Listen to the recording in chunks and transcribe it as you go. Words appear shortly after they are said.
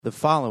The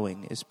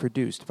following is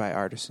produced by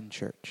Artisan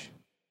Church.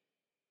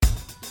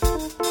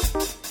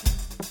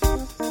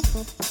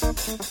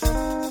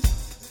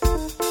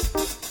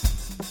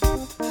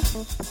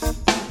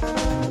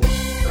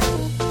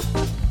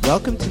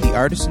 Welcome to the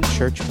Artisan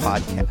Church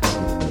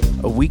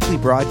podcast, a weekly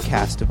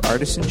broadcast of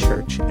Artisan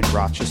Church in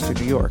Rochester,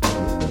 New York.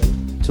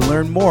 To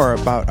learn more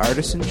about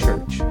Artisan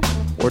Church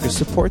or to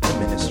support the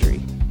ministry,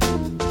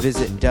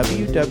 visit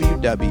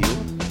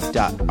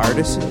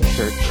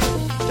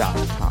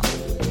www.artisanchurch.com.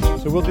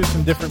 So we'll do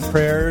some different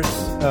prayers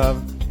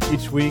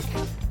each week,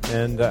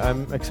 and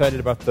I'm excited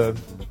about the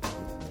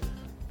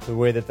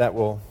way that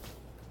will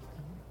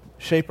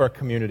shape our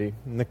community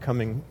in the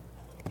coming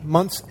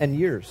months and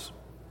years.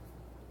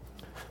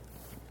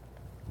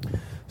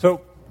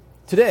 So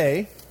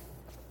today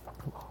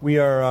we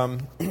are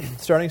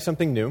starting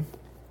something new,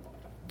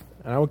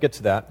 and I will get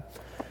to that.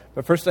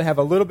 But first, I have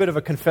a little bit of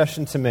a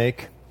confession to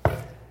make.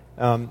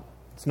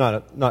 It's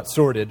not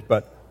sordid,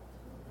 but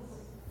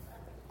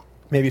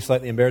maybe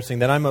slightly embarrassing,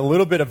 that I'm a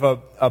little bit of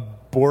a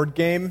board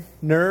game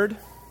nerd.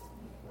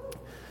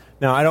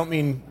 Now, I don't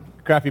mean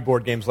crappy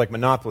board games like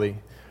Monopoly.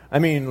 I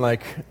mean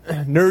like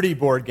nerdy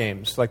board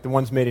games, like the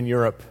ones made in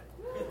Europe,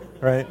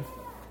 right?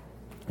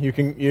 You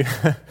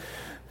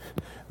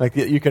like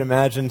you can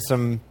imagine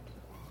some,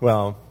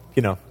 the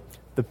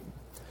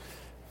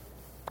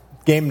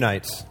game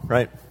nights,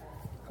 right? If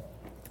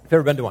you've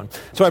ever been to one.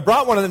 So I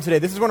brought one of them today.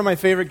 This is one of my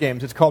favorite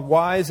games. It's called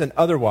Wise and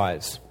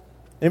Otherwise.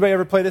 Anybody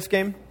ever play this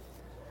game?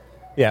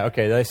 Yeah,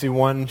 okay, I see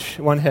one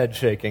head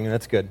shaking, and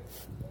that's good.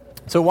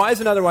 So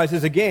Wise and Otherwise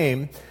is a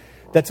game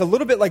that's a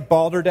little bit like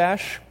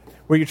Balderdash,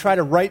 where you try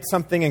to write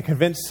something and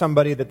convince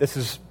somebody that this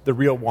is the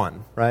real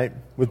one, right?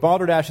 With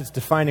Balderdash, it's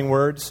defining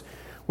words.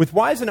 With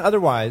Wise and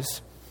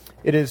Otherwise,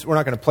 it is, we're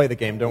not going to play the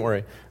game, don't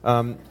worry.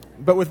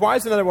 But with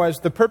Wise and Otherwise,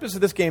 the purpose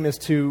of this game is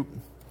to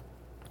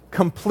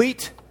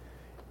complete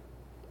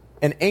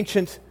an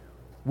ancient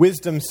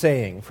wisdom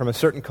saying from a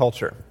certain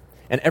culture.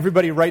 And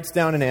everybody writes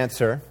down an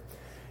answer.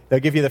 They'll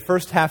give you the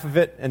first half of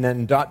it, and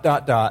then ...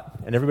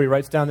 and everybody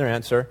writes down their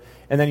answer.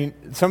 And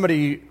then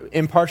somebody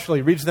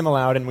impartially reads them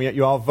aloud, and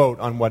you all vote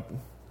on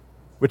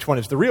which one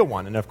is the real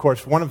one. And of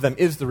course, one of them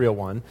is the real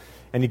one,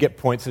 and you get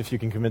points if you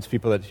can convince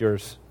people that it's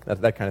yours,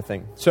 that kind of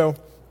thing. So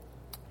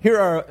here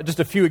are just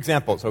a few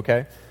examples,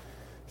 okay?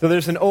 So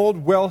there's an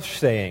old Welsh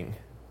saying,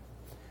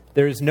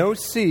 "There is no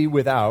sea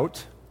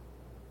without ...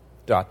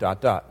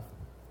 A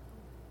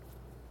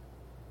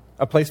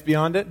place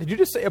beyond it." Did you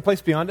just say a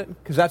place beyond it?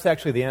 Because that's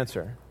actually the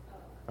answer.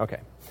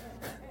 Okay.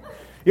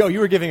 Yo, you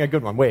were giving a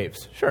good one.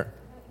 Waves. Sure.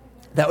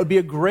 That would be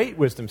a great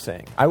wisdom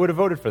saying. I would have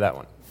voted for that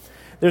one.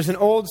 There's an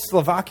old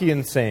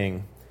Slovakian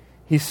saying,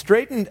 "He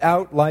straightened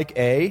out like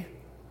a ...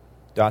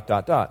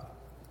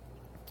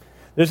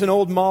 There's an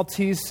old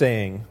Maltese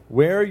saying,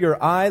 "Where your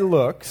eye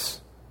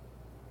looks ...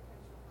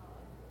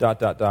 There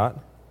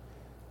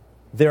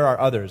are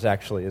others,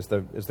 actually, is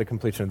the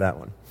completion of that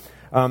one.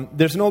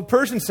 There's an old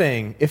Persian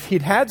saying, "If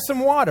he'd had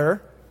some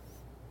water ...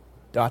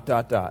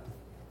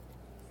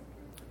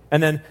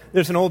 And then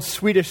there's an old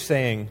Swedish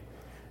saying,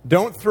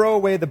 "Don't throw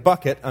away the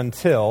bucket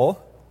until ...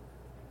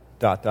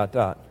 You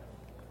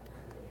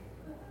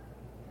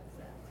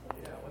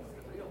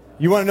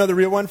want to know the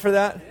real one for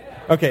that?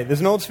 Okay, there's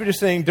an old Swedish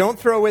saying, don't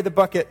throw away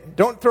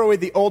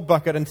the old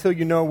bucket until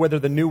you know whether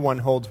the new one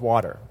holds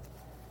water."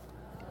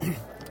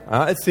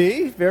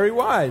 See? Very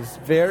wise.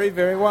 Very,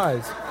 very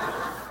wise.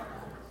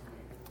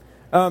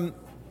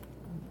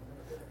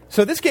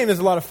 So this game is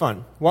a lot of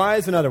fun.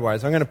 Wise and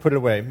Otherwise. I'm going to put it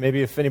away.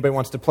 Maybe if anybody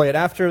wants to play it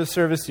after the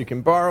service, you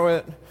can borrow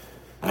it.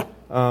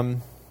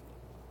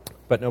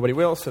 But nobody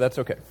will, so that's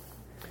okay.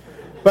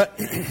 But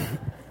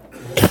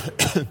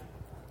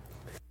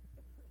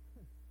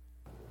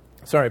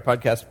sorry,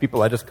 podcast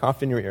people, I just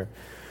coughed in your ear.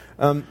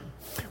 One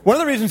of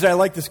the reasons I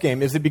like this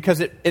game is that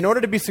because in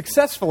order to be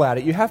successful at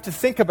it, you have to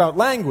think about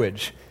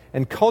language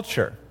and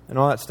culture and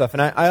all that stuff.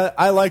 And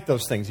I like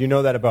those things. You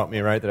know that about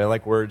me, right? That I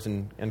like words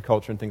and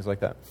culture and things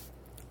like that.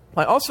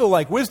 I also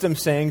like wisdom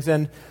sayings,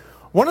 and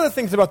one of the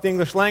things about the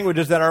English language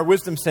is that our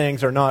wisdom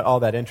sayings are not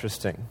all that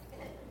interesting.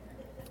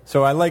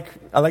 So I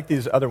like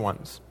these other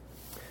ones.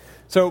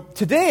 So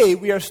today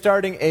we are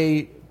starting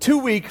a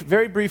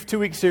very brief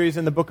 2-week series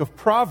in the book of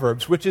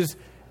Proverbs, which is,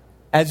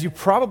 as you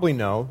probably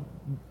know,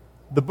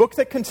 the book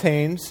that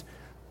contains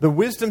the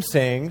wisdom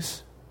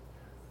sayings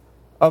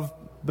of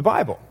the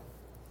Bible.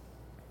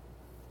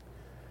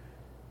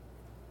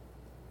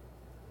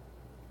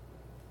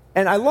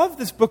 And I love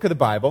this book of the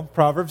Bible,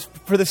 Proverbs,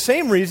 for the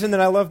same reason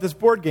that I love this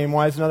board game,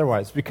 Wise and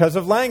Otherwise, because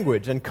of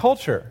language and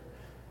culture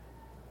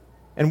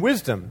and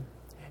wisdom.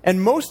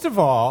 And most of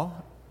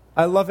all,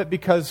 I love it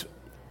because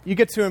you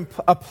get to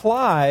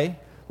apply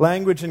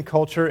language and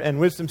culture and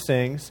wisdom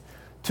sayings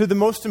to the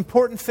most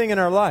important thing in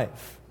our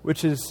life,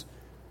 which is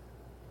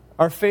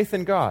our faith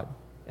in God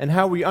and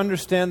how we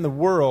understand the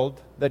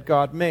world that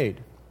God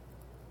made.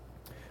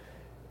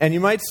 And you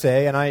might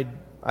say, and I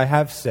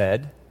have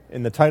said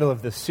in the title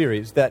of this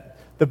series, that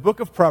the book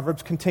of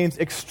Proverbs contains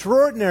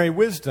extraordinary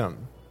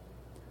wisdom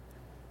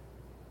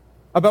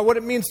about what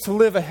it means to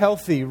live a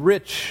healthy,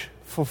 rich,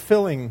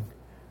 fulfilling,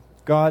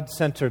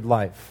 God-centered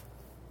life.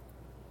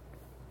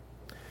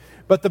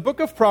 But the book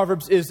of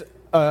Proverbs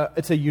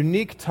it's a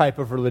unique type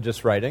of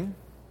religious writing,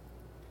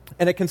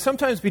 and it can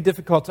sometimes be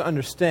difficult to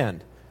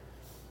understand.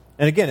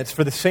 And again, it's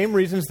for the same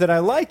reasons that I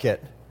like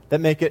it,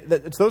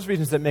 it's those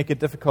reasons that make it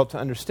difficult to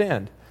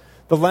understand.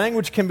 The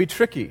language can be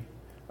tricky.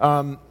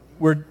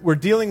 We're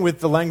dealing with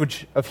the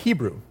language of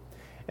Hebrew,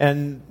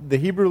 and the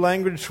Hebrew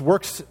language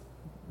works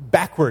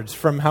backwards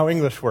from how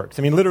English works.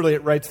 I mean, literally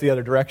it writes the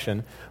other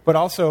direction, but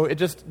also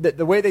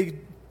the way they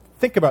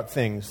think about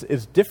things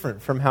is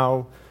different from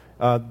how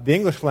the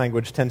English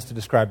language tends to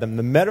describe them.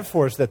 The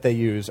metaphors that they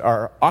use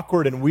are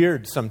awkward and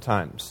weird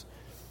sometimes.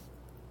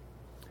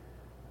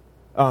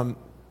 I'll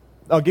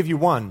give you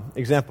one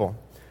example.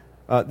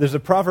 There's a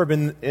proverb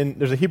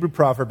there's a Hebrew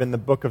proverb in the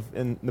book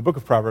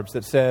of Proverbs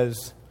that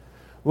says,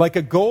 "Like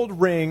a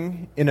gold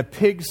ring in a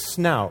pig's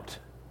snout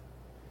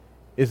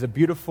is a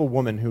beautiful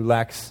woman who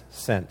lacks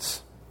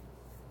sense."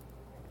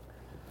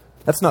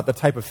 That's not the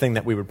type of thing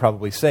that we would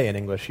probably say in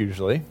English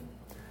usually.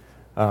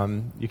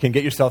 You can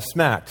get yourself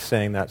smacked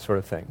saying that sort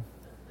of thing.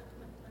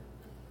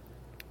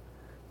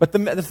 But the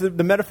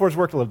metaphors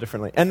work a little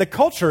differently. And the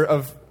culture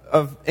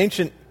of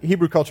ancient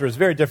Hebrew culture is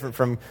very different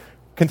from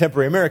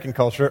contemporary American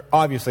culture,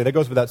 obviously. That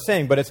goes without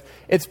saying, but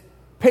it's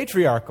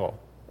patriarchal,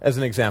 as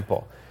an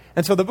example.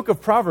 And so the book of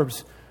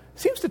Proverbs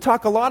seems to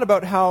talk a lot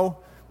about how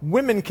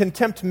women can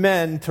tempt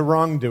men to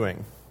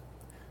wrongdoing.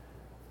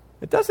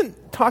 It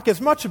doesn't talk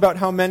as much about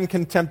how men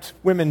can tempt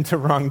women to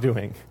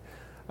wrongdoing.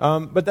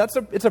 But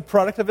it's a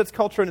product of its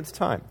culture and its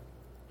time.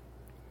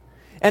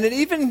 And it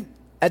even,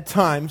 at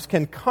times,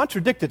 can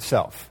contradict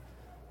itself.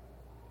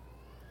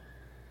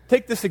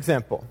 Take this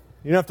example.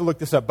 You don't have to look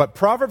this up, but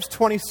Proverbs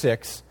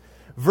 26,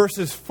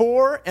 verses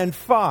 4 and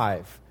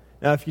 5.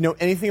 Now, if you know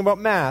anything about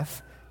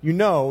math, you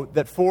know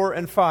that 4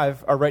 and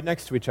 5 are right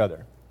next to each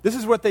other. This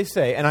is what they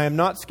say, and I am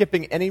not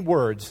skipping any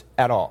words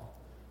at all.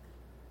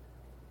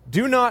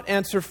 "Do not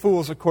answer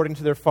fools according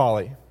to their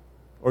folly,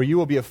 or you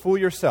will be a fool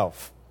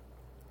yourself.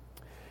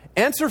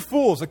 Answer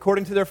fools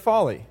according to their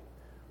folly,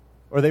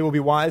 or they will be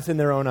wise in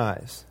their own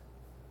eyes."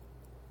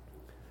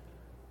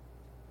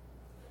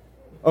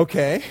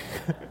 Okay.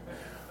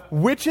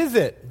 Which is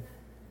it?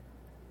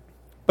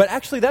 But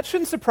actually, that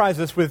shouldn't surprise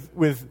us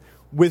with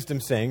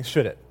wisdom sayings,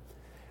 should it?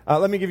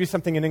 Let me give you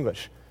something in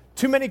English.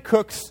 Too many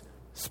cooks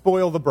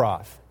spoil the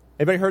broth.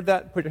 Anybody heard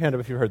that? Put your hand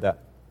up if you've heard that.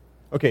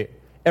 Okay,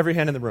 every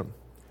hand in the room.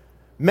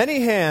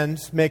 Many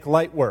hands make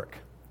light work.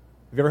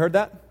 Have you ever heard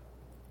that?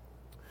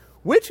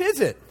 Which is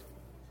it?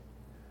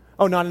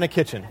 Oh, not in a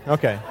kitchen.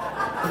 Okay.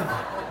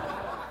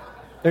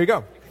 There you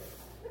go.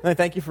 And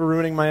thank you for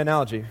ruining my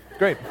analogy.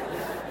 Great.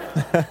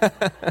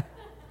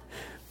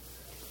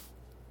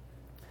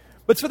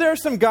 But so there are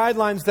some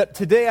guidelines that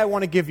today I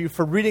want to give you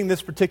for reading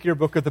this particular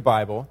book of the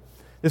Bible,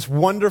 this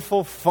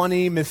wonderful,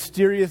 funny,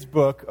 mysterious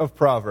book of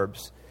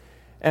Proverbs.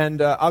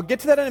 And I'll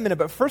get to that in a minute,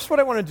 but first what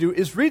I want to do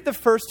is read the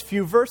first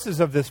few verses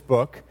of this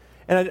book,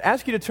 and I'd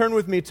ask you to turn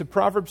with me to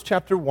Proverbs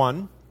chapter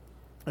 1.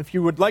 If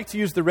you would like to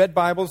use the red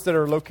Bibles that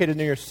are located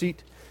near your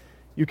seat,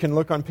 you can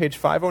look on page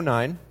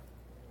 509.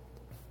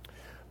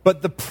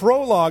 But the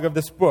prologue of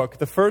this book,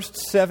 the first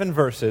 7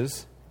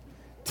 verses,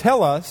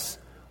 tell us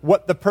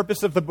what the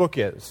purpose of the book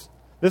is.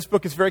 This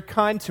book is very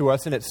kind to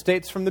us, and it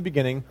states from the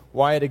beginning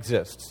why it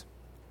exists.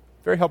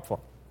 Very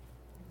helpful.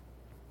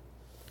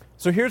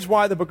 So here's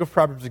why the book of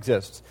Proverbs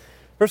exists.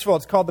 First of all,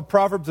 it's called the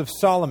Proverbs of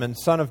Solomon,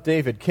 son of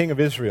David, king of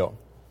Israel.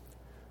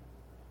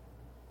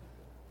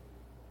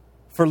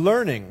 For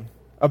learning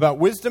about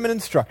wisdom and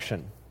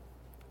instruction,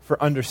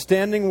 for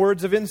understanding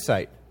words of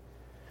insight,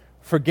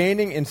 for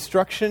gaining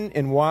instruction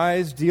in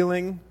wise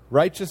dealing,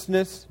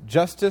 righteousness,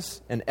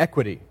 justice, and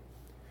equity,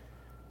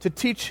 to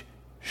teach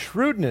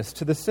shrewdness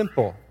to the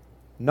simple,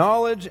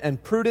 knowledge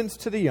and prudence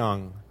to the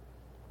young.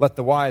 Let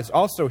the wise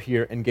also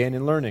hear and gain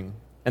in learning,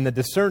 and the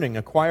discerning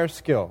acquire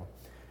skill,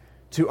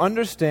 to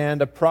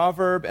understand a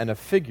proverb and a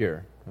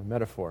figure, a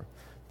metaphor,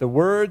 the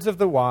words of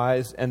the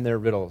wise and their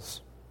riddles.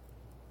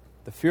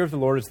 The fear of the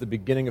Lord is the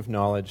beginning of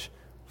knowledge.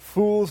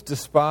 Fools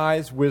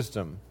despise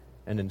wisdom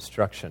and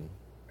instruction.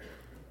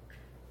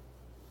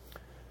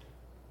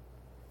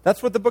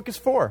 That's what the book is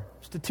for.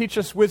 It's to teach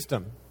us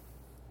wisdom.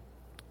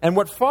 And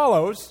what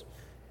follows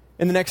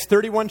in the next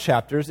 31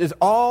 chapters is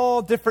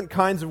all different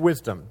kinds of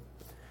wisdom.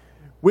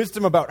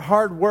 Wisdom about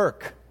hard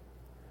work.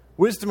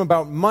 Wisdom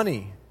about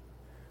money.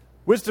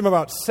 Wisdom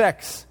about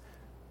sex.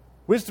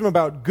 Wisdom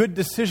about good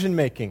decision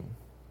making.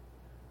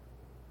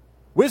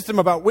 Wisdom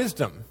about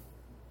wisdom.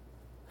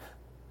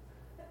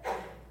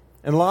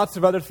 And lots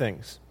of other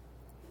things.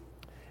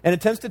 And it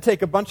tends to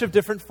take a bunch of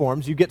different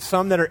forms. You get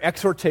some that are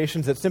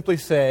exhortations that simply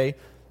say,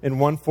 in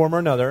one form or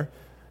another,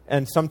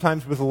 and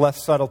sometimes with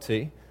less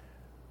subtlety,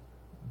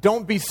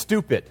 don't be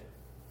stupid.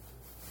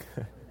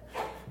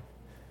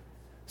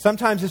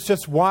 Sometimes it's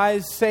just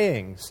wise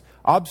sayings,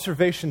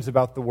 observations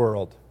about the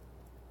world.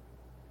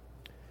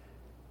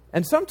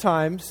 And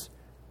sometimes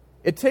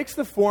it takes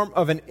the form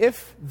of an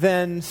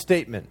if-then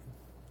statement.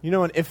 You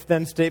know an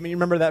if-then statement? You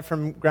remember that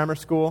from grammar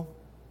school?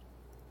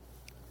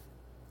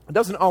 It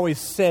doesn't always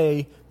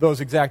say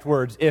those exact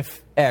words,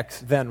 if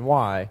X, then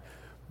Y,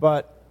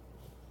 but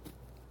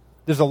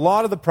there's a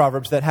lot of the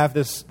Proverbs that have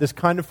this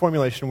kind of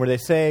formulation where they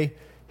say,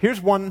 here's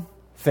one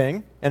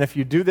thing, and if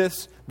you do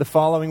this, the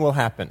following will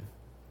happen.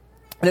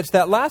 And it's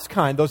that last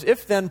kind, those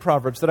if-then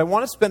Proverbs, that I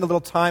want to spend a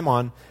little time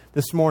on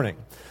this morning.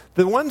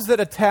 The ones that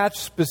attach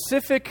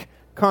specific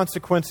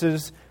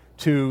consequences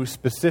to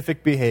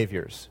specific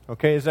behaviors.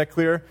 Okay, is that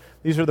clear?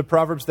 These are the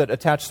Proverbs that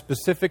attach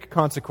specific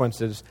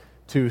consequences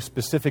to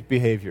specific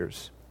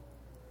behaviors.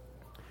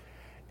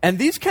 And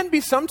these can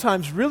be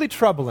sometimes really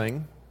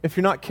troubling if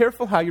you're not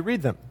careful how you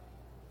read them.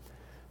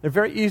 They're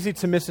very easy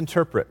to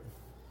misinterpret.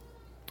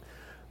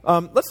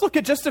 Let's look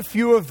at just a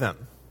few of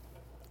them.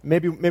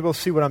 Maybe we'll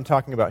see what I'm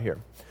talking about here.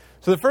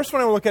 So the first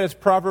one I will look at is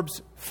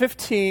Proverbs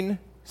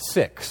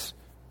 15:6.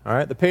 All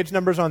right, the page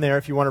number's on there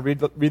if you want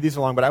to read these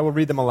along, but I will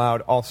read them aloud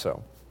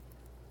also.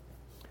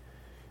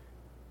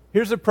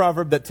 Here's a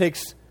proverb that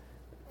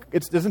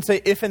it doesn't say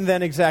if and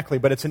then exactly,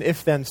 but it's an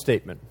if-then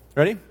statement.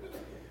 Ready?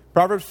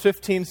 Proverbs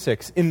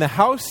 15:6. In the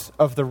house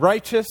of the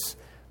righteous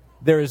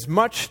there is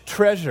much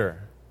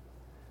treasure,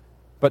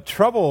 but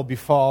trouble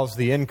befalls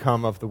the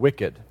income of the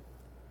wicked.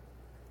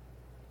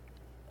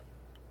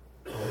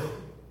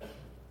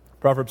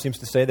 Proverb seems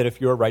to say that if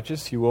you are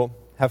righteous, you will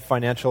have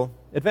financial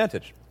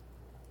advantage.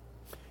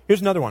 Here's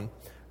another one,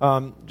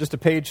 just a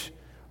page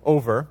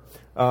over.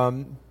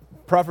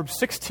 Proverbs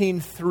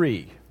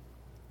 16:3.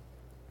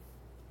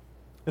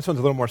 This one's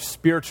a little more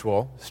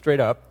spiritual, straight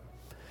up.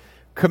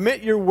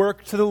 Commit your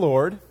work to the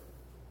Lord,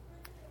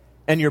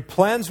 and your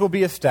plans will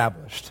be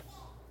established.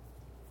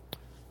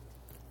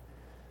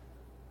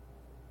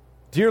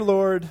 Dear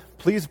Lord,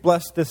 please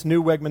bless this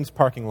new Wegmans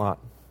parking lot.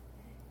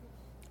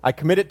 I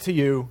commit it to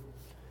you,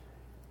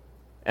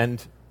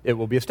 and it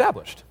will be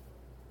established.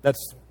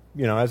 That's,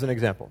 as an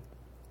example.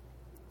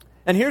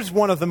 And here's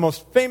one of the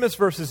most famous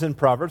verses in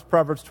Proverbs,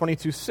 Proverbs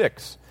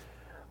 22:6.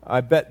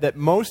 I bet that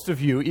most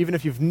of you, even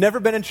if you've never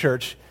been in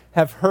church,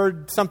 have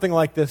heard something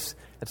like this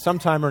at some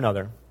time or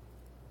another.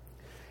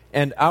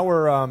 And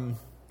our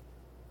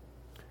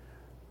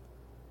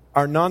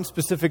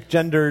non-specific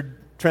gendered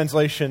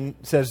translation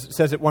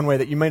says it one way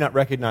that you may not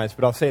recognize,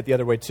 but I'll say it the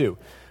other way too.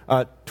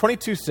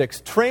 22:6,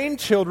 train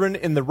children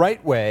in the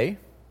right way,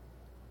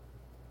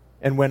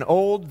 and when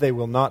old, they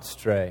will not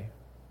stray.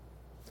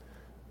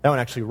 That one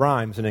actually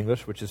rhymes in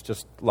English, which is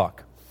just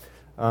luck.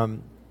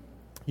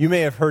 You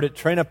may have heard it,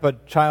 train up a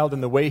child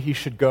in the way he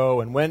should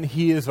go, and when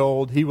he is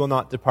old, he will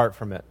not depart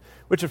from it.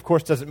 Which, of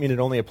course, doesn't mean it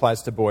only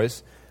applies to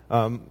boys,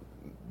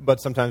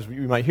 but sometimes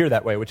you might hear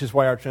that way, which is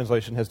why our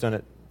translation has done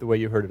it the way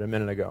you heard it a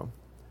minute ago.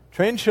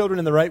 Train children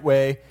in the right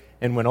way,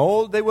 and when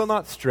old, they will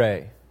not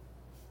stray.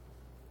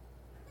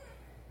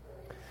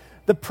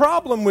 The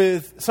problem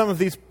with some of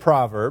these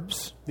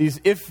proverbs,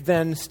 these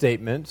if-then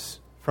statements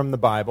from the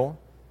Bible,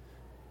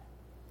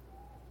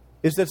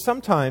 is that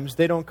sometimes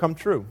they don't come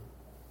true.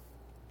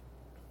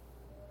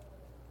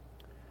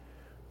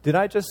 Did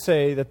I just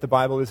say that the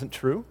Bible isn't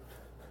true?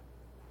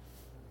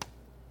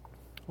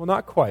 Well,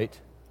 not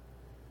quite.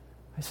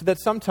 I said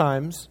that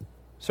sometimes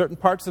certain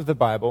parts of the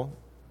Bible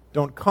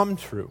don't come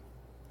true.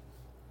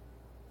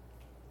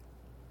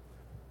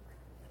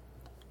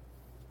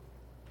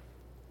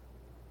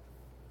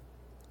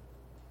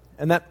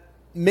 And that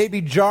may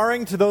be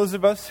jarring to those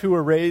of us who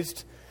are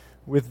raised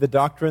with the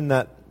doctrine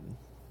that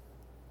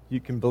you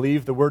can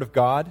believe the Word of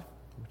God,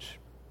 which,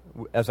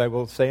 as I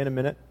will say in a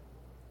minute,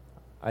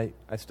 I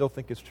still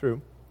think is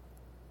true.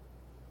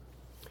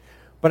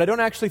 But I don't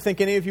actually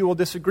think any of you will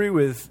disagree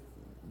with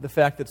the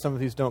fact that some of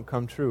these don't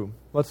come true.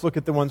 Let's talk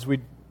about the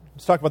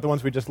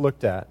ones we just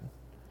looked at.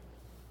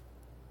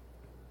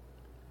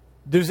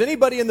 Does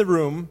anybody in the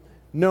room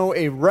know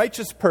a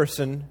righteous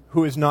person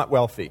who is not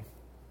wealthy?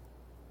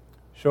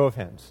 Show of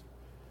hands.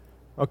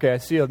 Okay, I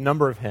see a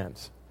number of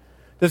hands.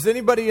 Does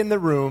anybody in the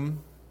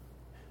room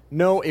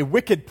know a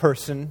wicked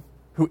person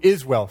who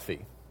is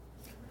wealthy?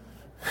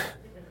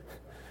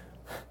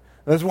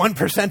 Those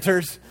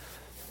 1%ers,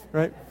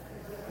 right?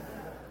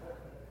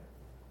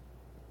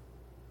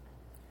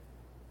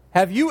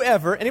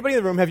 Anybody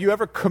in the room, have you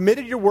ever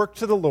committed your work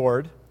to the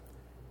Lord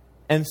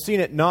and seen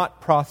it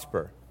not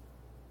prosper?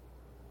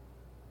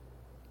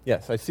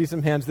 Yes, I see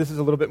some hands. This is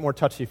a little bit more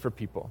touchy for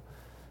people.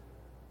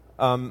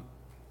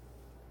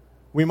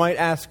 We might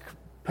ask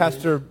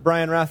Pastor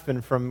Brian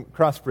Rathbun from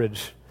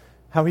Crossbridge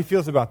how he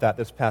feels about that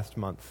this past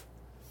month.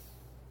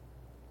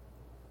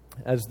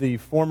 As the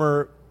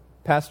former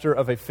pastor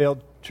of a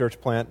failed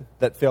church plant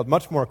that failed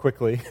much more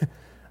quickly,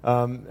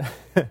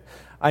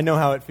 I know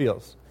how it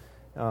feels.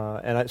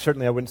 And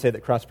I wouldn't say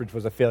that Crossbridge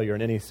was a failure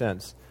in any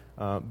sense.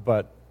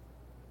 But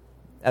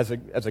as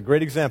a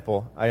great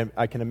example,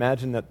 I can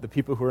imagine that the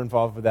people who are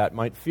involved with that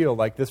might feel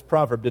like this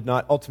proverb did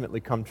not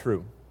ultimately come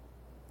true.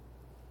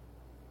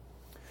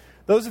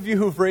 Those of you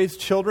who've raised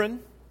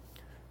children,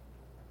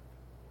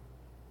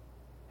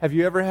 have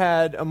you ever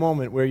had a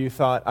moment where you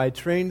thought, I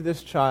trained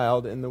this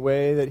child in the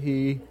way that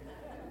he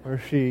or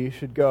she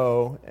should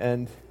go,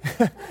 and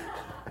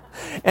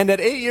and at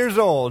 8 years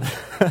old,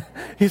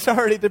 he's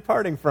already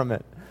departing from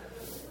it?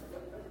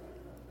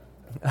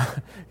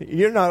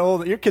 You're not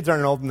old. Your kids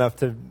aren't old enough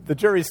to. The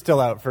jury's still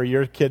out for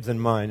your kids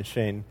and mine,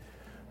 Shane.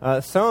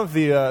 Some of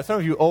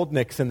you old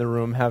nicks in the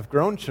room have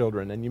grown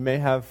children, and you may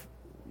have.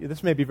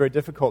 This may be very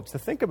difficult to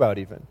think about,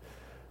 even.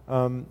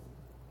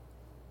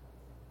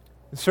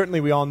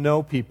 Certainly, we all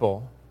know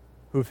people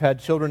who've had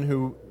children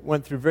who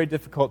went through very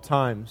difficult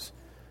times,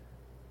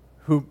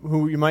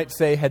 who you might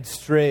say had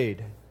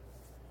strayed,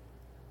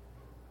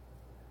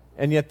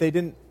 and yet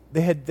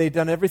they'd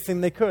done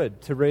everything they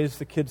could to raise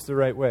the kids the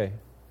right way.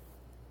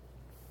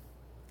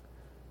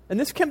 And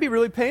this can be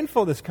really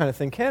painful, this kind of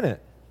thing, can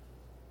it?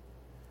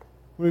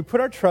 When we put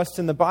our trust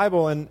in the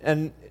Bible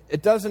and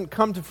it doesn't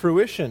come to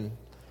fruition,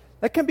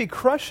 that can be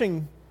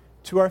crushing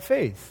to our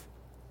faith,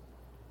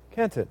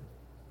 can't it?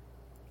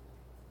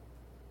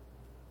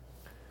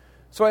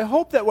 So I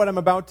hope that what I'm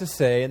about to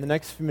say in the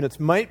next few minutes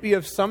might be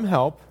of some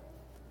help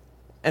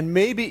and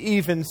maybe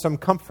even some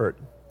comfort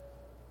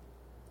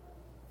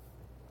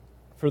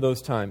for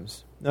those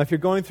times. Now, if you're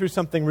going through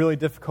something really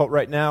difficult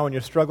right now and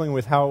you're struggling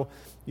with how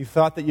you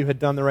thought that you had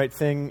done the right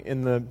thing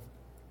in the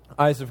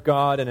eyes of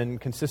God and in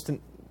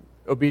consistent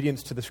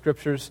obedience to the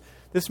Scriptures,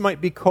 this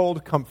might be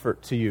cold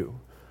comfort to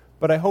you.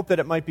 But I hope that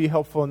it might be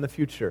helpful in the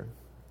future.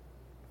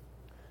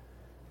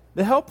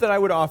 The help that I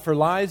would offer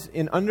lies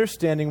in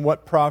understanding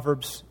what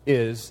Proverbs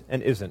is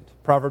and isn't.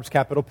 Proverbs,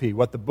 capital P,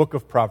 what the book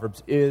of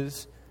Proverbs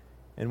is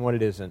and what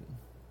it isn't.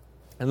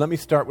 And let me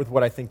start with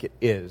what I think it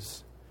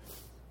is.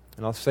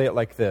 And I'll say it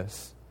like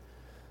this.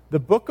 The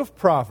book of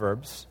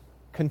Proverbs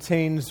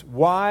contains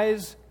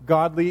wise,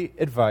 godly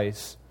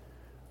advice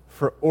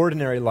for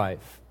ordinary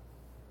life.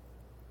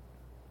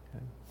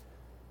 Okay.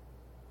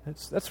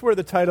 That's where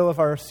the title of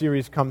our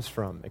series comes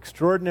from.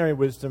 Extraordinary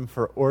Wisdom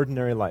for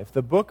Ordinary Life.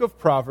 The book of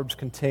Proverbs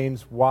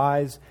contains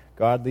wise,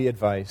 godly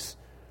advice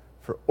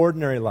for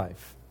ordinary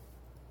life.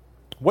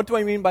 What do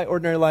I mean by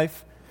ordinary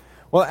life?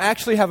 Well, I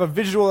actually have a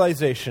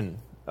visualization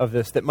of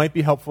this that might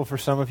be helpful for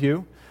some of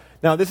you.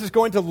 Now, this is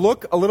going to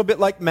look a little bit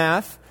like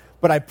math,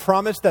 but I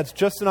promise that's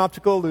just an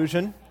optical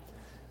illusion.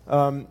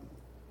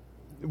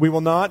 We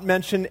will not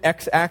mention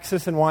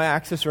x-axis and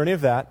y-axis or any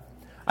of that.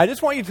 I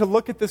just want you to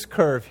look at this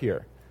curve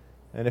here.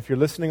 And if you're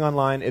listening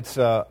online, it's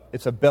a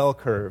bell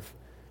curve.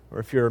 Or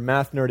if you're a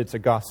math nerd, it's a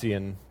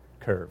Gaussian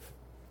curve.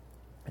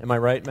 Am I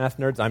right, math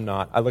nerds? I'm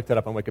not. I looked that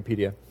up on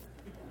Wikipedia.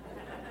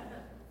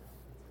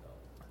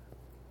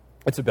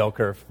 It's a bell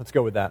curve. Let's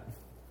go with that.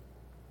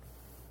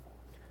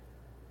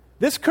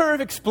 This curve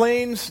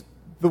explains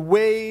the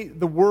way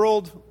the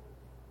world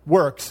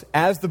works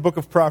as the book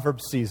of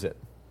Proverbs sees it.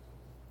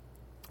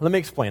 Let me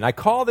explain. I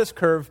call this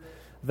curve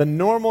the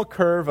normal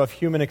curve of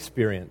human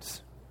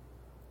experience.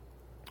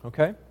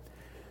 Okay?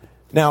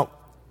 Now,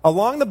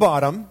 along the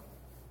bottom,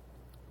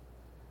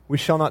 we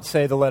shall not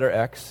say the letter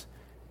X,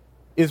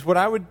 is what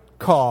I would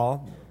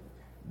call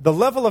the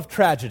level of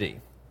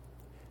tragedy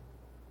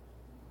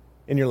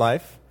in your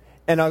life.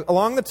 And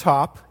along the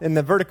top, in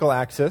the vertical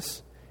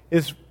axis,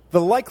 is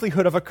the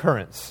likelihood of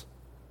occurrence.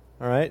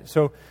 All right?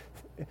 So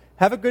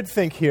have a good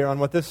think here on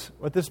what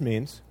this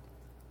means.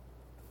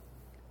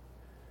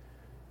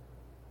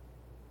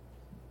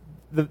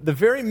 The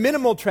very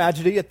minimal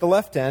tragedy at the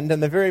left end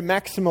and the very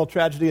maximal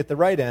tragedy at the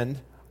right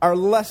end are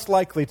less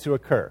likely to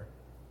occur.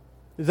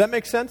 Does that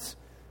make sense?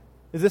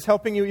 Is this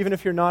helping you even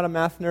if you're not a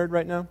math nerd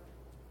right now?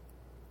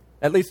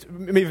 At least,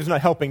 maybe if it's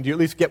not helping, do you at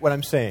least get what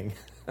I'm saying?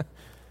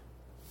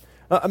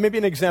 Maybe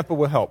an example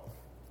will help.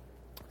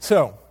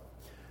 So,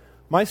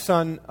 my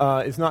son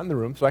is not in the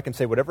room, so I can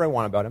say whatever I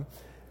want about him.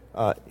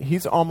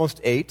 He's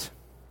almost 8,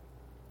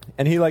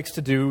 and he likes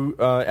to do,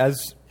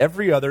 as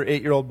every other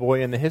 8-year-old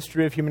boy in the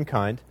history of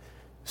humankind,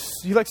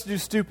 he likes to do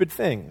stupid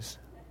things,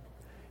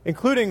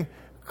 including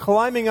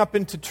climbing up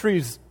into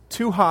trees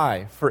too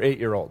high for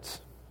 8-year-olds.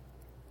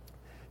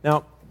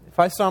 Now, if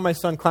I saw my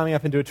son climbing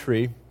up into a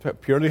tree,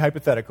 purely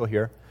hypothetical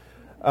here,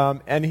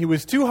 and he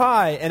was too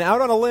high and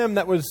out on a limb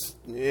that was,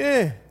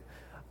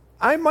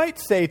 I might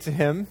say to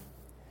him,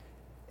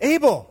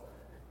 Abel,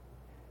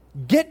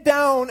 get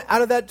down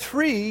out of that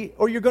tree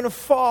or you're going to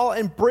fall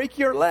and break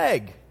your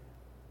leg.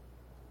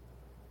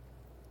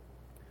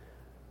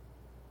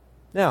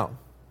 Now,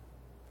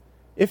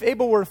 if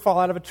Abel were to fall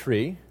out of a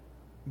tree,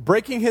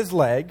 breaking his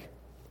leg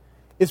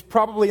is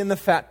probably in the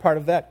fat part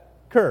of that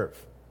curve.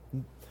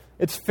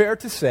 It's fair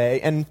to say,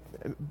 and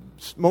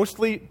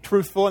mostly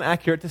truthful and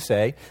accurate to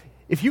say,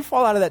 if you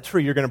fall out of that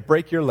tree, you're going to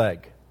break your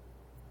leg.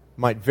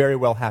 Might very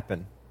well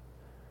happen.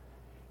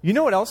 You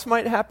know what else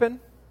might happen?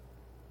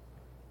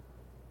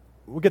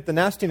 We'll get the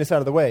nastiness out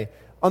of the way.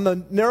 On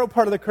the narrow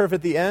part of the curve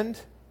at the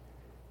end,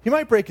 he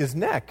might break his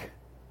neck.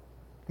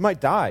 He might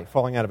die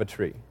falling out of a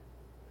tree.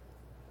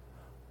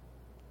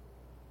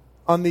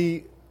 On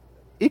the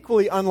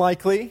equally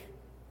unlikely,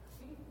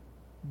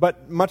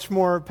 but much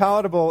more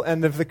palatable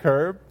end of the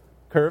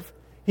curve,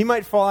 he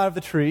might fall out of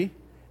the tree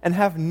and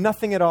have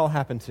nothing at all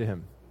happen to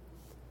him.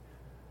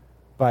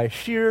 By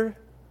sheer,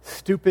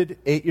 stupid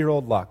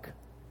 8-year-old luck.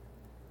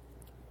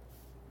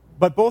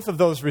 But both of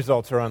those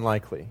results are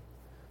unlikely.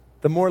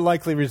 The more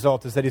likely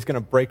result is that he's going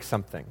to break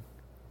something.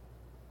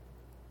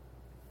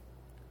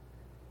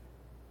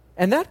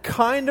 And that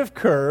kind of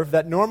curve,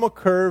 that normal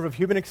curve of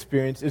human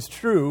experience, is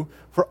true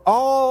for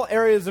all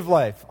areas of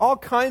life, all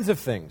kinds of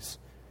things.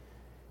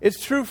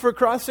 It's true for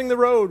crossing the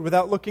road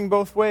without looking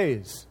both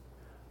ways.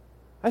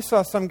 I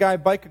saw some guy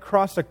bike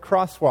across a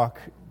crosswalk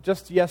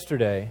just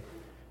yesterday,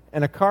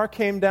 and a car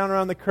came down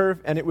around the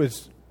curve, and it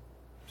was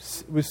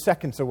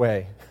seconds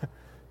away.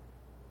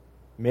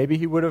 Maybe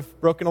he would have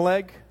broken a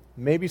leg.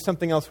 Maybe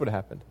something else would have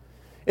happened.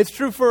 It's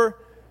true for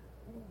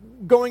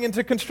going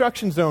into a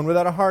construction zone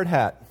without a hard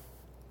hat.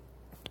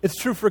 It's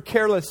true for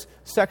careless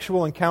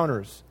sexual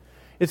encounters.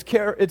 It's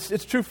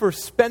true for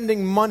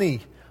spending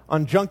money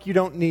on junk you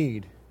don't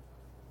need.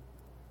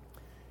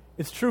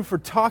 It's true for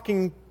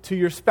talking to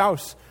your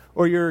spouse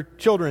or your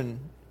children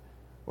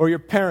or your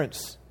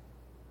parents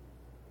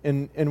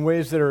in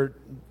ways that are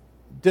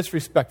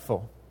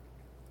disrespectful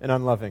and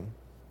unloving.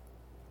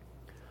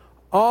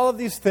 All of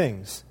these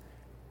things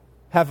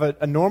have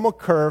a normal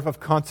curve of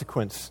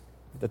consequence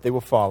that they will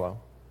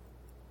follow.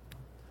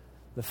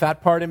 The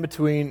fat part in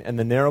between and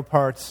the narrow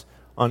parts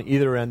on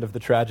either end of the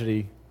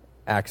tragedy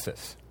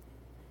axis.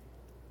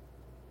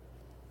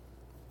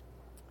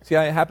 See,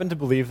 I happen to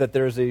believe that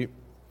there is a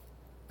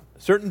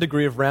certain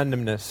degree of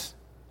randomness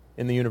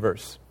in the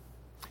universe.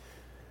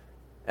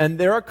 And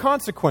there are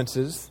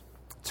consequences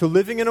to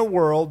living in a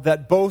world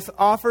that both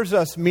offers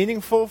us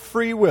meaningful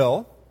free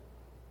will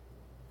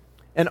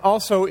and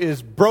also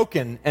is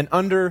broken and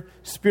under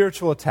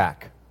spiritual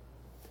attack.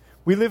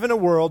 We live in a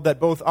world that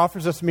both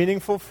offers us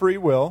meaningful free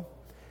will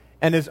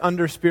and is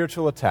under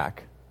spiritual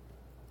attack.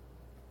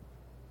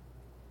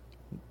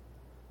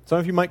 Some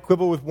of you might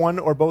quibble with one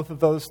or both of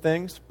those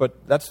things,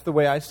 but that's the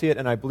way I see it,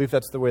 and I believe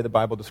that's the way the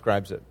Bible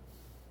describes it.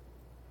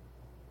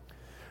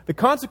 The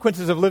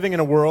consequences of living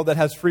in a world that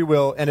has free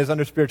will and is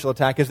under spiritual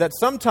attack is that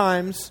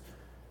sometimes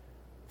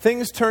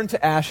things turn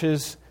to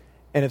ashes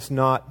and it's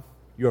not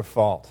your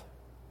fault.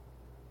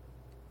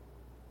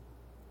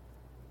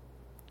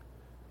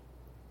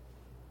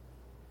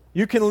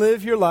 You can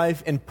live your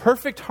life in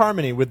perfect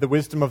harmony with the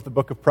wisdom of the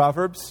book of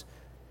Proverbs,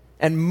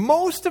 and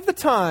most of the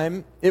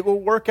time it will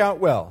work out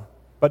well,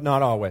 but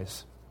not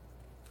always.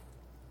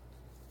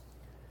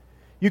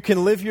 You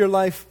can live your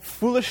life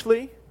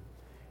foolishly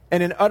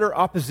and in utter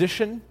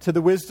opposition to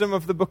the wisdom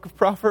of the book of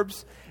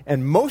Proverbs,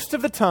 and most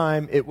of the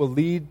time it will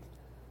lead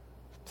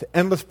to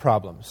endless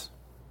problems,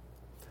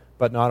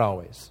 but not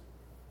always.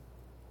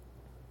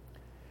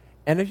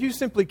 And if you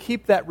simply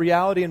keep that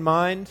reality in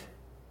mind,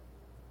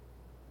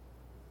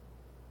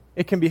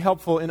 it can be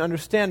helpful in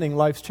understanding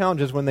life's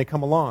challenges when they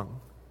come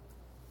along.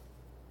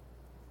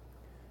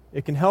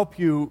 It can help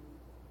you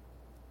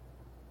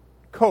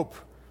cope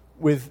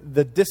with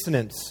the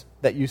dissonance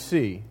that you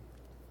see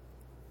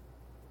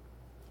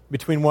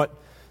between what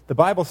the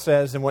Bible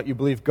says and what you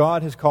believe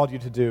God has called you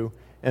to do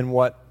and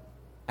what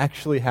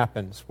actually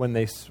happens when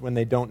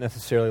they don't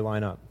necessarily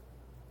line up.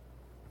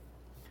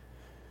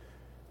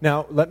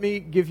 Now, let me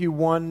give you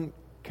one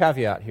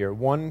caveat here,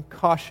 one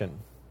caution.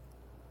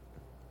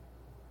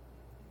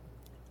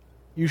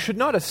 You should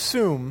not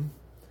assume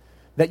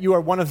that you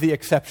are one of the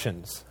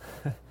exceptions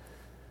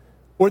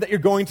or that you're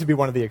going to be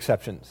one of the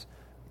exceptions.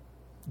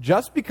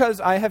 Just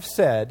because I have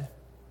said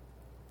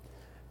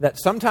that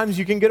sometimes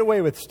you can get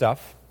away with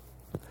stuff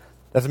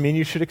doesn't mean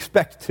you should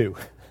expect to.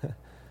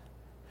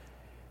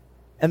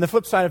 And the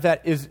flip side of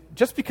that is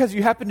just because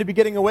you happen to be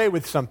getting away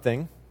with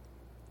something,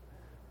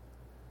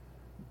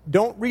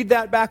 don't read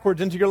that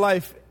backwards into your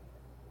life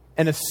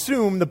and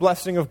assume the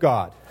blessing of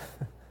God.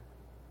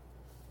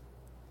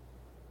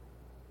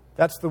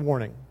 That's the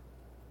warning.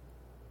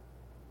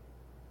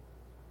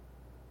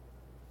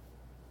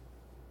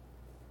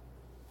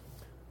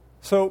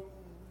 So,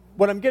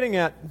 what I'm getting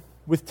at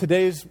with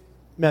today's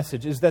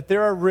message is that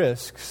there are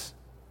risks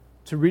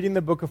to reading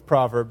the book of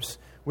Proverbs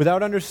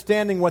without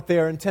understanding what they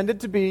are intended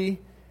to be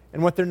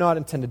and what they're not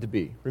intended to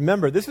be.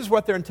 Remember, this is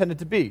what they're intended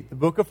to be. The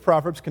book of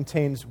Proverbs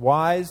contains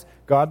wise,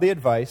 godly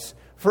advice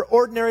for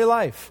ordinary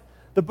life.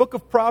 The book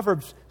of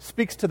Proverbs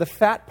speaks to the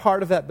fat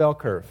part of that bell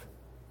curve.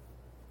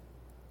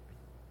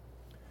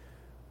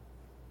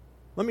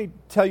 Let me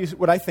tell you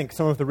what I think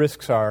some of the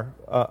risks are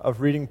of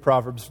reading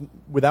Proverbs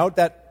without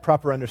that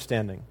proper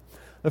understanding.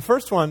 The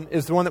first one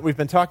is the one that we've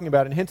been talking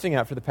about and hinting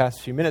at for the past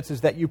few minutes,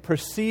 is that you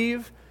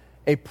perceive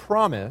a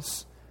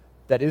promise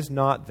that is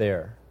not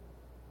there.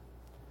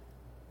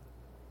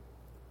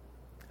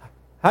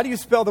 How do you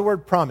spell the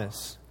word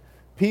promise?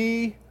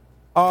 P-R-O,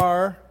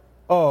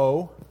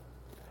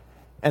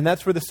 and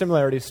that's where the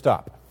similarities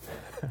stop.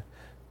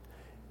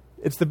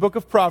 It's the book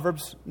of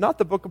Proverbs, not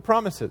the book of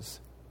promises.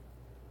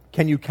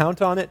 Can you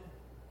count on it?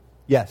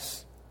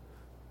 Yes.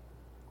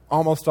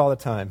 Almost all the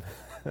time.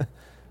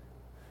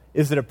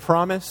 Is it a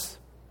promise?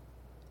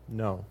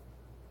 No.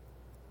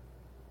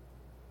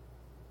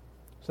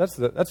 So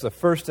that's the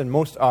first and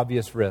most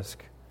obvious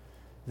risk,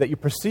 that you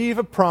perceive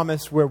a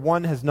promise where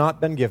one has not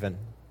been given.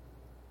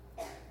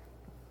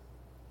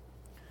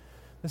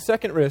 The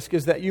second risk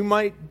is that you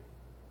might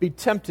be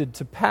tempted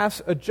to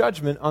pass a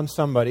judgment on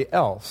somebody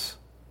else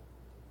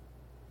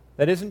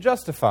that isn't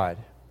justified.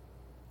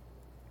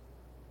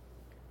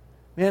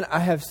 Man, I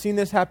have seen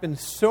this happen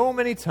so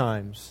many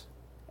times,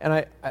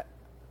 and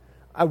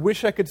I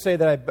wish I could say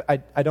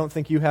that I don't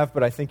think you have,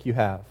 but I think you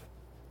have.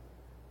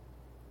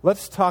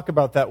 Let's talk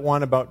about that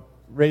one about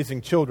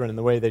raising children and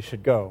the way they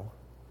should go.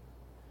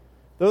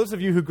 Those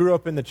of you who grew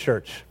up in the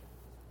church,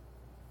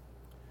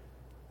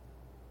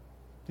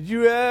 did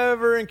you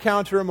ever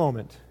encounter a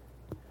moment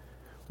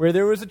where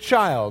there was a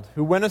child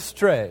who went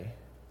astray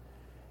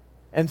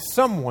and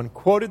someone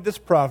quoted this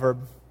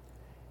proverb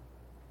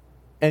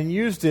and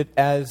used it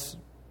as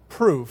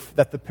proof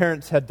that the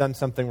parents had done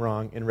something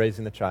wrong in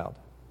raising the child?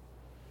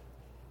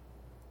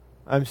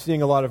 I'm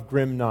seeing a lot of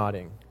grim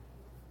nodding.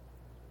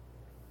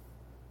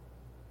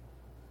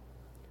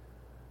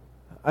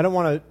 I don't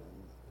want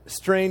to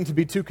strain to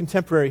be too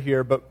contemporary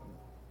here, but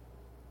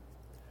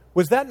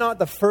was that not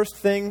the first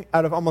thing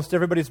out of almost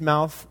everybody's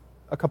mouth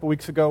a couple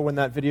weeks ago when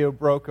that video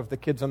broke of the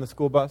kids on the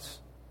school bus?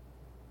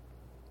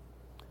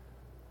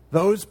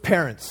 Those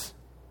parents.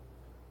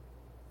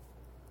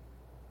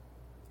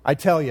 I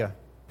tell you,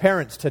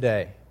 parents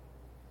today.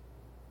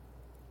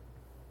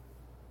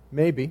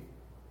 Maybe.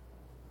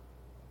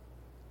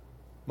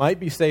 Might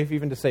be safe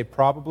even to say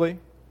probably.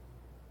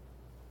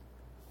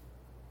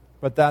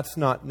 But that's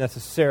not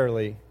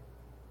necessarily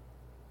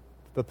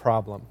the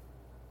problem.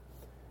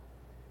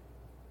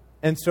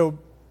 And so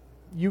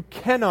you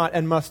cannot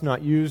and must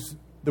not use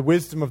the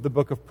wisdom of the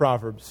book of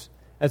Proverbs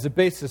as a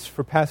basis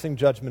for passing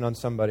judgment on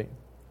somebody.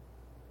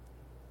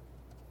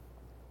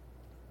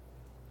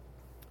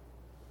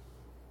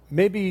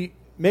 Maybe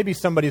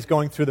somebody's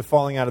going through the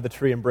falling out of the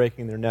tree and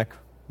breaking their neck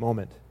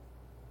moment.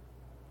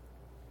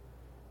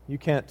 You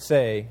can't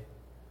say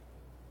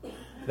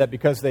that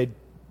because they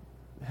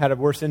had a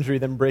worse injury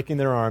than breaking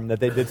their arm that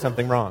they did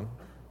something wrong.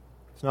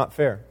 It's not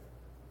fair.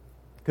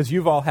 Because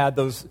you've all had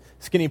those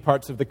skinny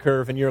parts of the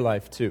curve in your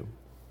life too.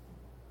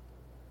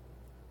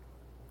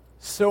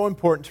 So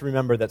important to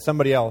remember that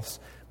somebody else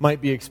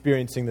might be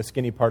experiencing the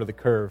skinny part of the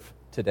curve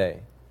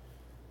today.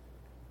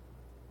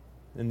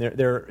 And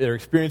they're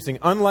experiencing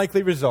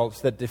unlikely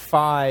results that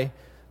defy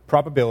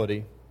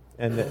probability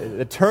and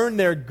that turn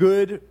their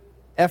good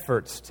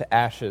efforts to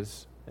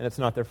ashes, and it's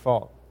not their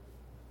fault.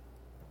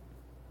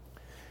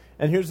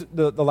 And here's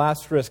the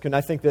last risk, and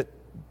I think that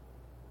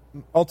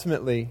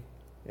ultimately,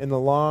 in the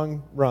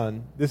long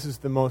run, this is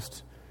the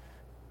most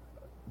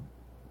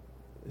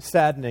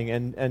saddening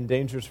and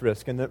dangerous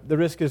risk. And the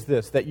risk is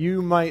this, that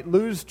you might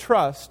lose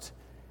trust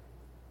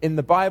in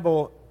the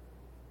Bible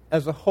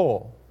as a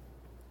whole.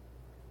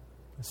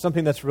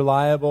 Something that's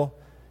reliable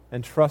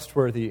and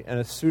trustworthy and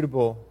a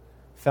suitable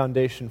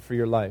foundation for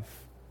your life.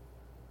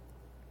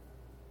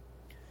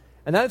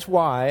 And that's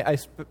why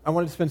I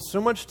wanted to spend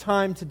so much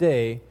time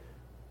today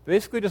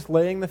basically just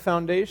laying the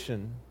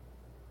foundation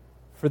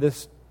for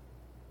this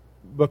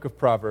book of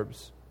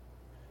Proverbs.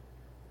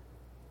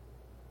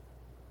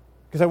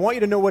 Because I want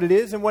you to know what it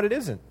is and what it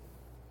isn't.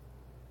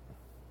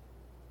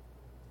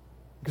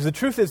 Because the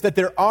truth is that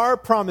there are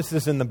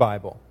promises in the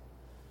Bible.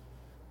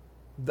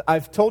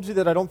 I've told you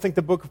that I don't think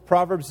the book of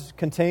Proverbs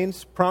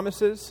contains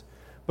promises,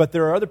 but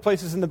there are other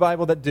places in the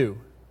Bible that do.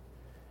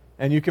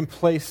 And you can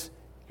place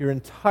your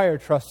entire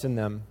trust in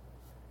them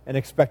and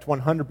expect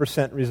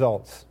 100%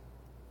 results.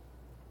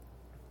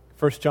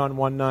 1 John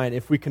 1:9,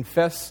 if we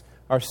confess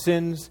our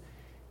sins,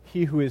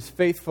 He who is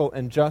faithful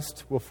and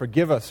just will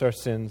forgive us our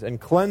sins and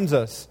cleanse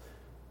us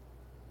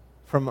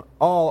from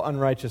all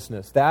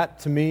unrighteousness. That,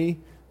 to me,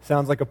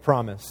 sounds like a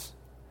promise,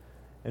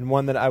 and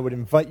one that I would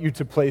invite you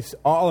to place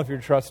all of your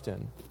trust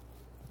in.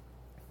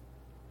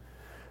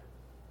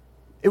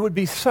 It would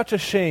be such a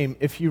shame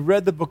if you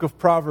read the book of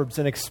Proverbs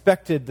and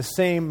expected the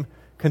same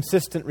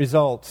consistent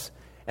results,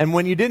 and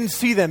when you didn't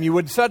see them, you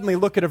would suddenly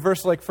look at a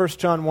verse like 1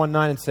 John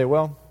 1:9 and say,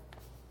 well,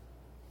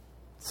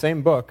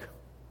 same book,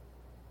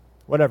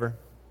 whatever.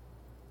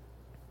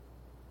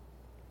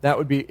 That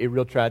would be a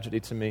real tragedy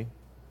to me.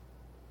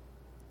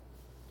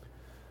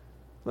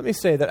 Let me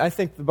say that I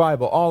think the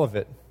Bible, all of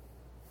it,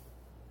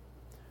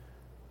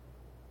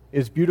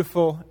 is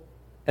beautiful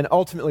and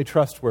ultimately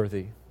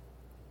trustworthy.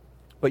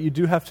 But you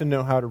do have to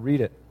know how to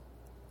read it.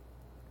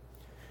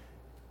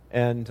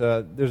 And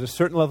there's a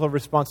certain level of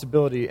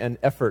responsibility and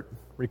effort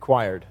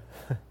required.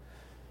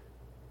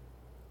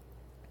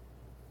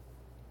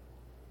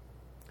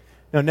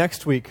 Now,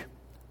 next week,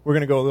 we're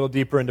going to go a little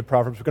deeper into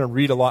Proverbs. We're going to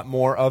read a lot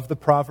more of the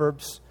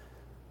Proverbs.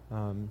 We're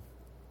going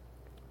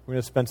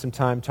to spend some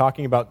time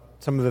talking about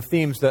some of the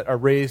themes that are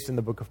raised in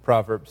the book of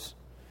Proverbs.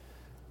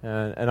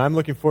 And I'm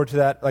looking forward to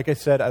that. Like I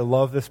said, I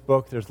love this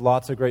book. There's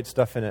lots of great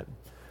stuff in it.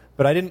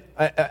 But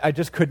I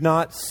just could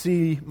not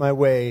see my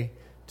way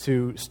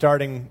to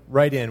starting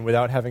right in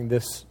without having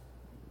this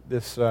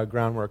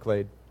groundwork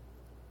laid.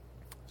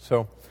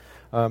 So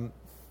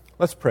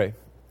let's pray.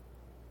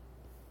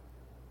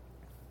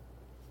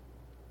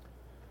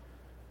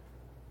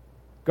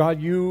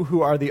 God, you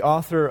who are the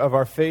author of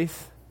our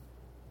faith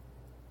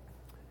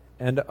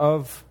and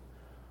of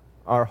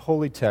our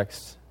holy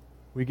text,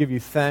 we give you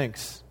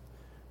thanks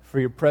for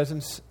your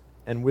presence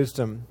and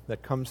wisdom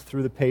that comes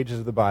through the pages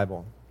of the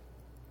Bible.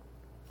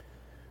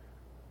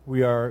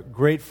 We are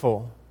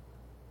grateful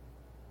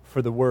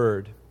for the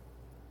Word.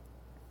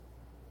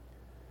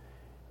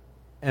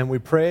 And we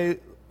pray,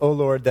 O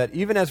Lord, that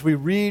even as we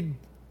read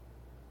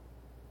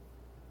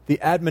the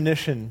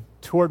admonition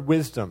toward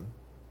wisdom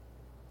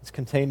that's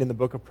contained in the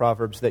book of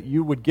Proverbs, that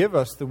you would give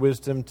us the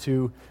wisdom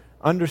to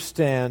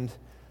understand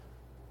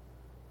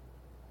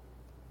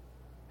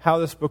how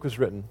this book was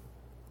written,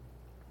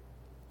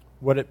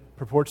 what it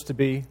purports to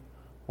be,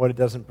 what it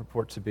doesn't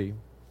purport to be,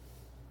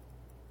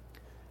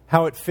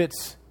 how it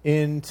fits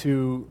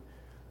into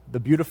the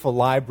beautiful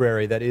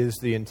library that is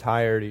the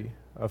entirety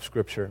of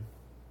Scripture.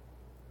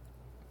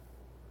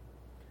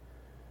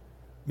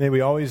 May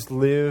we always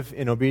live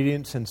in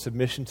obedience and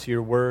submission to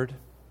your word,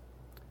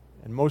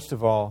 and most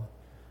of all,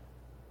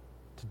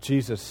 to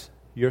Jesus,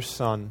 your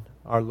Son,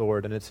 our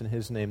Lord, and it's in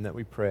his name that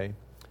we pray.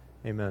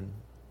 Amen.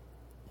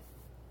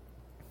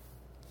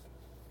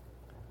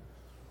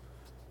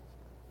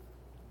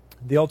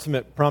 The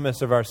ultimate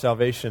promise of our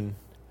salvation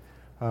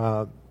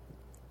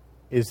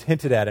is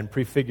hinted at and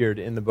prefigured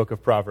in the book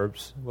of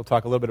Proverbs. We'll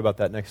talk a little bit about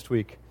that next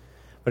week.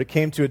 But it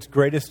came to its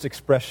greatest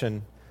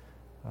expression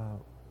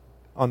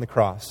on the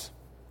cross.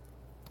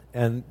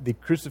 And the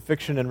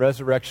crucifixion and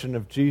resurrection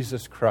of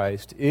Jesus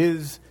Christ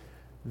is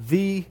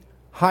the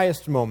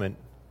highest moment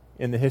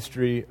in the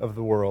history of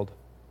the world.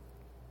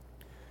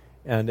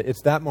 And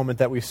it's that moment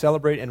that we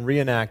celebrate and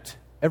reenact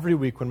every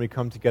week when we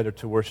come together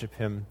to worship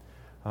him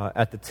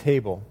at the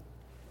table.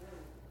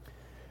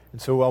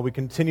 And so while we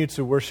continue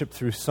to worship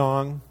through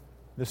song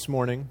this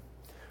morning,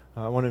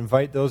 I want to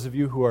invite those of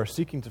you who are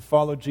seeking to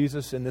follow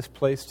Jesus in this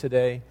place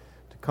today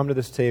to come to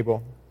this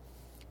table,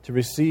 to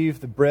receive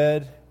the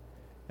bread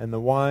and the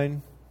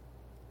wine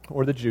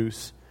or the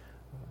juice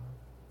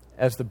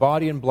as the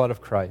body and blood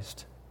of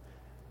Christ,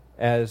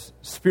 as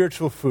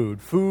spiritual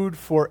food, food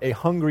for a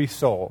hungry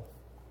soul,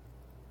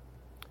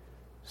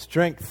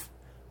 strength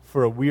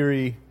for a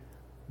weary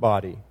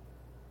body.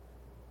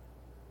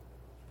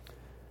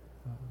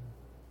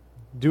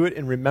 Do it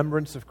in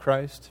remembrance of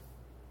Christ.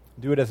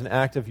 Do it as an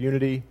act of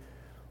unity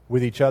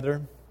with each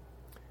other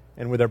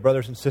and with our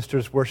brothers and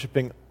sisters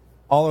worshiping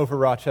all over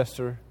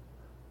Rochester,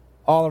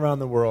 all around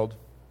the world,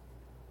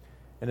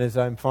 and as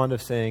I'm fond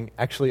of saying,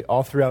 actually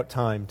all throughout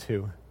time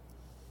too.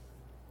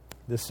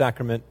 This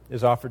sacrament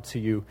is offered to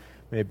you.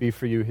 May it be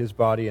for you his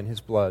body and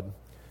his blood,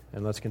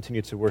 and let's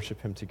continue to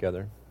worship him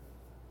together.